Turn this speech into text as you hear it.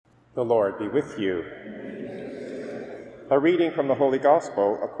The Lord be with you. A reading from the Holy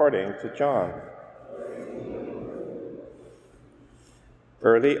Gospel according to John.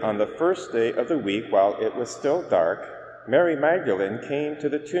 Early on the first day of the week, while it was still dark, Mary Magdalene came to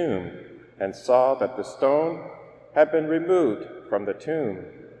the tomb and saw that the stone had been removed from the tomb.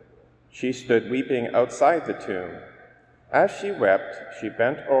 She stood weeping outside the tomb. As she wept, she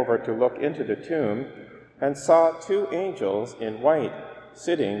bent over to look into the tomb and saw two angels in white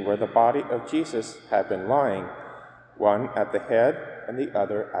sitting where the body of Jesus had been lying, one at the head and the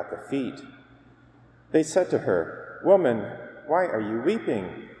other at the feet. They said to her, "Woman, why are you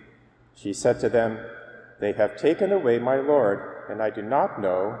weeping?" She said to them, "They have taken away my Lord, and I do not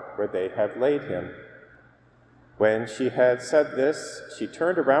know where they have laid him." When she had said this, she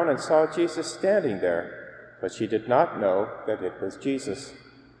turned around and saw Jesus standing there, but she did not know that it was Jesus.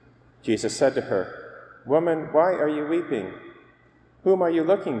 Jesus said to her, "Woman, why are you weeping? Whom are you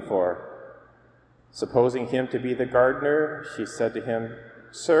looking for?" Supposing him to be the gardener, she said to him,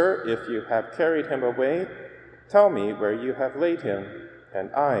 "Sir, if you have carried him away, tell me where you have laid him,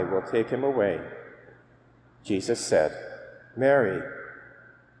 and I will take him away." Jesus said, "Mary."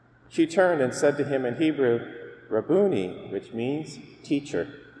 She turned and said to him in Hebrew, "Rabboni," which means teacher.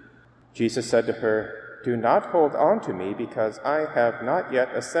 Jesus said to her, "Do not hold on to me, because I have not yet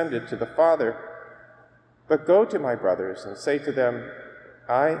ascended to the Father. But go to my brothers and say to them,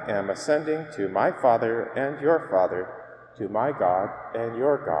 I am ascending to my Father and your Father, to my God and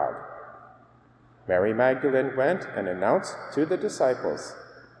your God." Mary Magdalene went and announced to the disciples,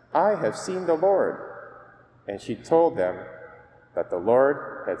 "I have seen the Lord." And she told them that the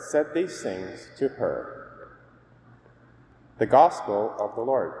Lord had said these things to her. The Gospel of the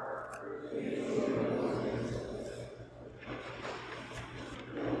Lord.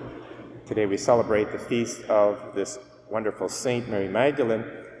 Today we celebrate the feast of this wonderful saint, Mary Magdalene,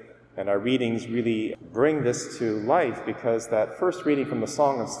 and our readings really bring this to life, because that first reading from the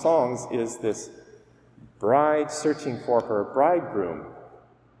Song of Songs is this bride searching for her bridegroom,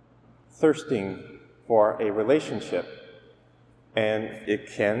 thirsting for a relationship. And it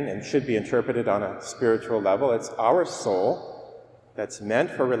can and should be interpreted on a spiritual level. It's our soul that's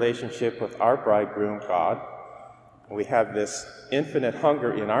meant for relationship with our bridegroom, God. We have this infinite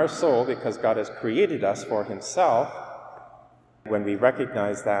hunger in our soul because God has created us for himself. When we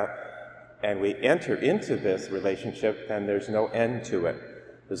recognize that and we enter into this relationship, then there's no end to it.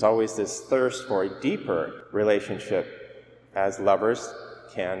 There's always this thirst for a deeper relationship, as lovers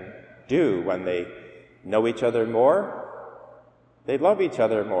can do when they know each other more. They love each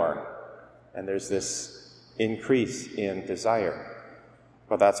other more, and there's this increase in desire.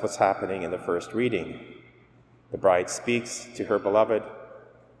 Well, that's what's happening in the first reading. The bride speaks to her beloved,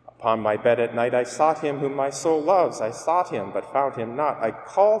 "Upon my bed at night I sought him whom my soul loves. I sought him, but found him not. I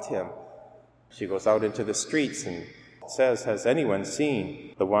called him." She goes out into the streets and says, "Has anyone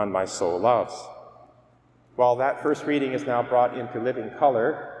seen the one my soul loves?" While that first reading is now brought into living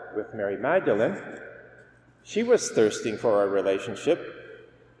color with Mary Magdalene, she was thirsting for a relationship.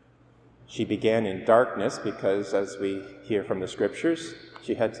 She began in darkness because, as we hear from the scriptures,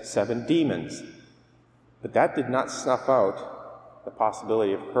 she had 7 demons. But that did not snuff out the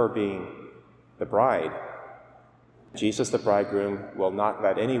possibility of her being the bride. Jesus, the bridegroom, will not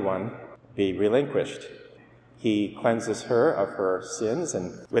let anyone be relinquished. He cleanses her of her sins,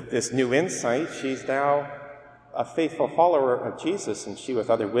 and with this new insight, she's now a faithful follower of Jesus, and she with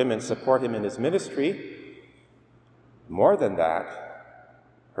other women support him in his ministry. More than that,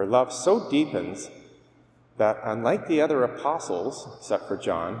 her love so deepens that, unlike the other apostles, except for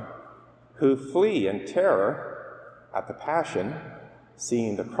John, who flee in terror at the Passion,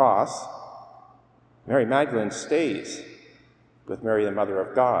 seeing the cross, Mary Magdalene stays with Mary, the Mother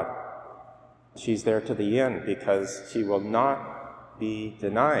of God. She's there to the end because she will not be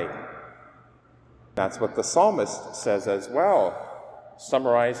denied. That's what the psalmist says as well,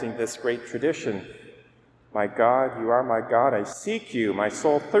 summarizing this great tradition. "My God, you are my God. I seek you. My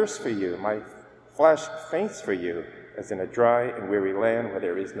soul thirsts for you. My flesh faints for you, as in a dry and weary land where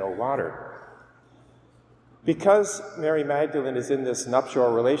there is no water." Because Mary Magdalene is in this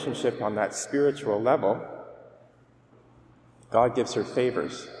nuptial relationship on that spiritual level, God gives her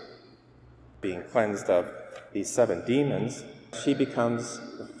favors. Being cleansed of these 7 demons, she becomes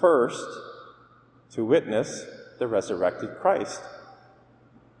the first to witness the resurrected Christ.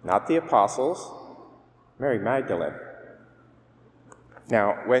 Not the apostles, Mary Magdalene.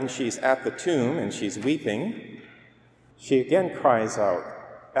 Now, when she's at the tomb and she's weeping, she again cries out,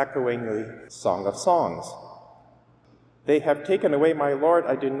 echoing the Song of Songs. "They have taken away my Lord.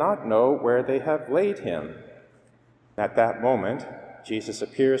 I do not know where they have laid him." At that moment, Jesus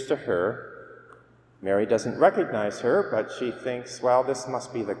appears to her. Mary doesn't recognize her, but she thinks, well, this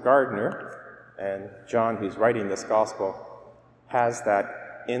must be the gardener. And John, who's writing this gospel, has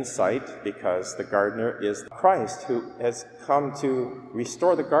that insight because the gardener is Christ, who has come to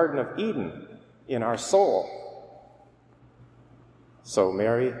restore the Garden of Eden in our soul. So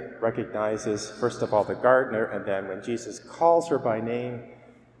Mary recognizes, first of all, the gardener, and then when Jesus calls her by name,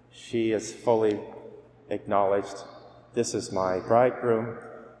 she is fully acknowledged, this is my bridegroom.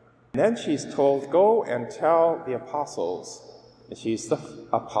 And then she's told, go and tell the apostles. And she's the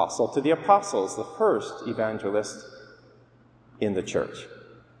apostle to the apostles, the first evangelist in the church.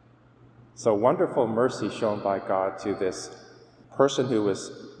 So wonderful mercy shown by God to this person who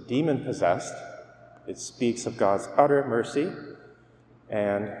was demon-possessed. It speaks of God's utter mercy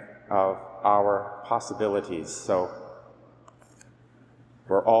and of our possibilities. So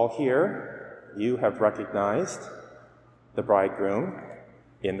we're all here. You have recognized the bridegroom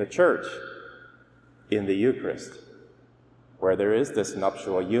in the church, in the Eucharist, where there is this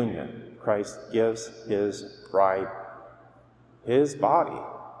nuptial union. Christ gives his bride his body,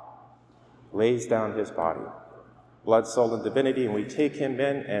 lays down his body, blood, soul, and divinity, and we take him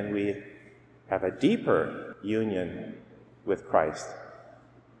in and we have a deeper union with Christ.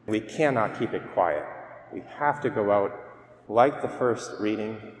 We cannot keep it quiet. We have to go out like the first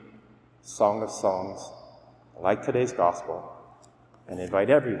reading, Song of Songs, like today's gospel, and invite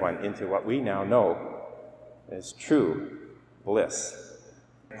everyone into what we now know as true bliss,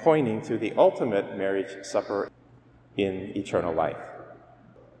 pointing to the ultimate marriage supper in eternal life.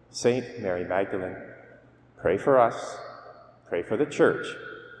 Saint Mary Magdalene, pray for us, pray for the church,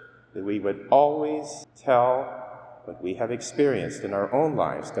 that we would always tell what we have experienced in our own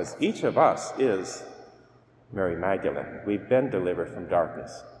lives, because each of us is Mary Magdalene. We've been delivered from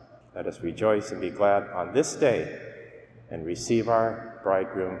darkness. Let us rejoice and be glad on this day and receive our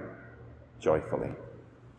bridegroom joyfully.